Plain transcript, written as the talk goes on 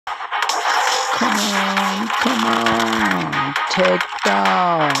come on, take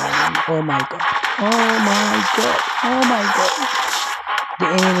down. Oh my god, oh my god, oh my god. The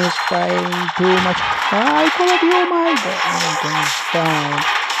enemy is fighting too much. Fire, quality, oh my god, I'm going down.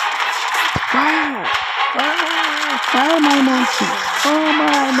 Fire, fire, fire my monkey. Oh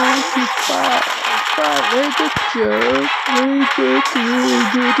my monkey, fire, fire. Very good job, very good,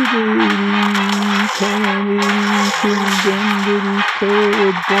 Come on, baby, kill them, baby,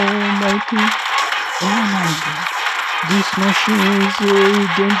 kill bomb, monkey. Oh my god, this machine is very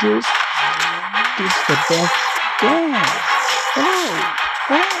dangerous. This is the best game. Oh,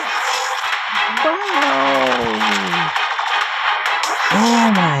 wow. Oh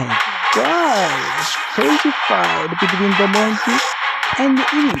my god, it's crazy fight between the monkey and the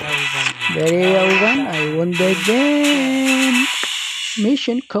enemy. Very well done, I won the game.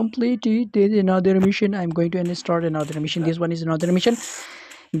 Mission completed. There's another mission. I'm going to start another mission. This one is another mission.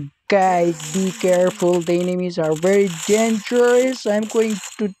 Guys, be careful. The enemies are very dangerous. I'm going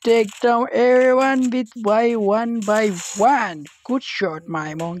to take down everyone one by one. Good shot,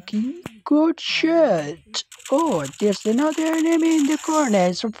 my monkey. Good shot. Oh, there's another enemy in the corner.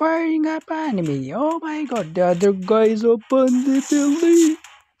 It's firing up enemy. Oh my god, the other guys open the building.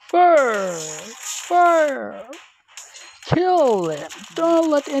 Fire! Fire! Kill them. Don't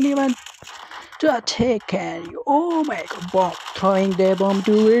let anyone to attack you. Oh my god, bomb. Throwing the bomb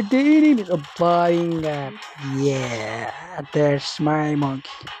to where the enemy is blowing up. Yeah, there's my monkey.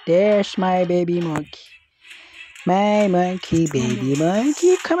 There's my baby monkey. My monkey, baby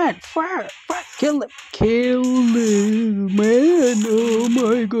monkey. Come on, fire, fire. Kill them. Kill them, man. Oh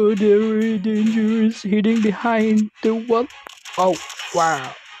my god, they're very dangerous. Hiding behind the wall. Oh,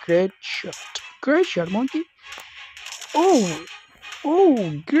 wow. Great shot. Great shot, monkey. Oh,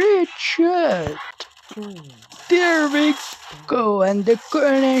 great shot. There we go, and the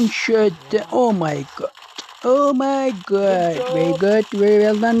current shot. Oh my god. Oh my god. Very good. Very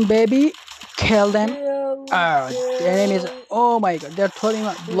well done, baby. Kill them. Oh, the enemies. Oh my god. They're throwing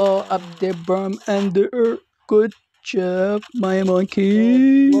up, blow up the bomb and the earth. Good job, my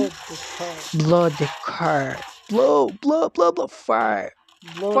monkey. Blow the car. Blow, blow, blow, blow. Fire.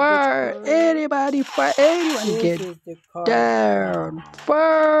 Fire! Anybody fire! Anyone get down!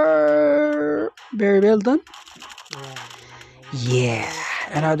 Fire! Very well done. Yeah,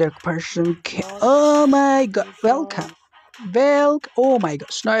 another person can. Oh my god! Welcome. Oh my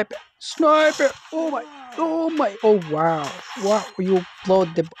god! Sniper! Sniper! Oh my! Oh wow! Wow! You blow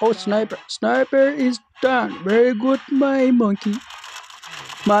the. Oh, sniper! Sniper is done. Very good, my monkey.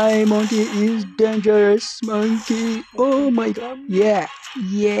 My monkey is dangerous, monkey. Oh my god. Yeah.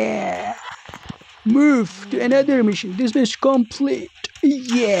 Yeah. Move to another mission. This mission complete.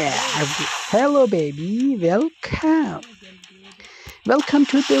 Yeah. Hello, baby. Welcome. Welcome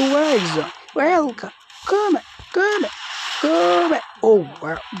to the war zone. Welcome. Come on. Come on. Come on. Oh,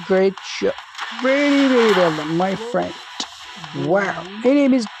 wow. Great shot. Very, very well done, my friend. Wow.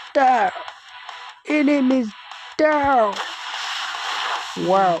 Enemies down. Enemies down.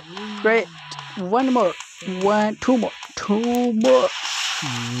 Wow, great. One more. Two more.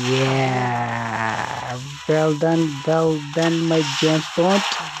 Yeah. Well done, my James Bond.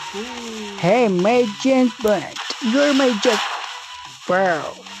 Hey, my James Bond. You're my James.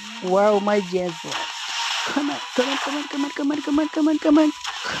 Wow, my James Bond. Come on,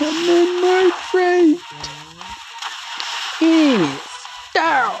 my friend. Enemies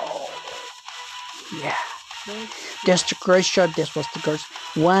down. Yeah. Just a great shot. This was the first.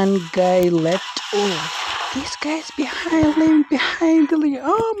 One guy left. Oh, this guy's behind the lead.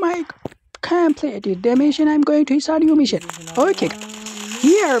 Oh my god. Completed the mission. I'm going to start your mission. Okay.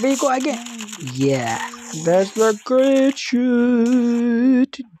 Here we go again. Yeah. That's the great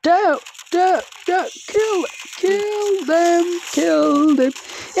shoot. Down. Kill them.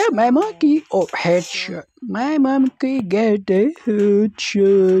 Yeah, my monkey. Oh, headshot. My monkey get the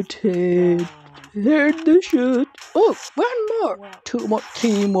headshot. Heard the shot. Oh, one more. Two more.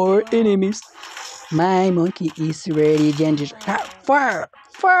 Three more enemies. My monkey is ready, dangerous. Fire.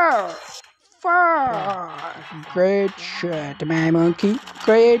 Great shot, my monkey.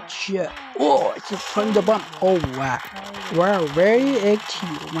 Great shot. Oh, it's from the bomb. Oh, wow. Wow, very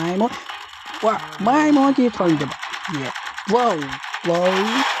active. My monkey is throwing the bomb. Yeah. Blow.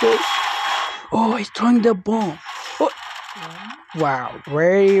 Oh, it's throwing the bomb. Oh. Wow,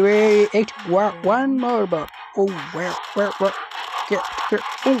 very active. Wow, one more bomb. Oh, where? Get.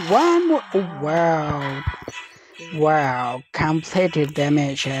 Oh, one more. Oh, wow, completed the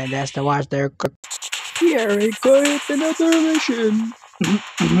mission. That's the watch there. Here we go with another mission.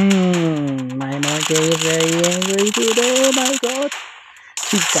 My monkey is very angry today. Oh my god.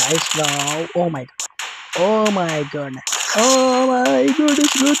 See guys now. Oh my goodness. Oh my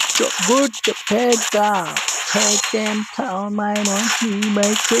goodness. Good job. Good job. Take down. Take them down, my monkey,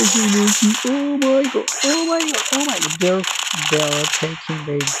 my crazy monkey. Oh my god. Oh my god. Oh my god. They're taking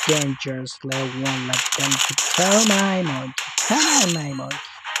very dangerously. I won't let them to tell my monkey. Come on, my monkey.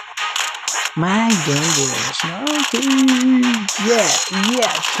 My dangerous monkey.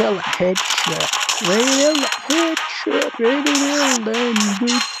 Yeah. Kill a headshot. Real headshot. Real then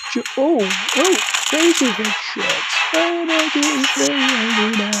good job. Oh. Crazy headshots. My monkey is very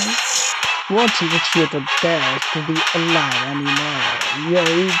angry now. Want to let you to death to be alive anymore. Here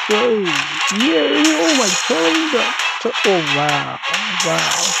we go. Yeah, oh my god. Oh wow.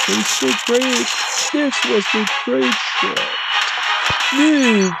 This is great. This was the great shot.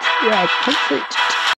 Dude, yeah, complete.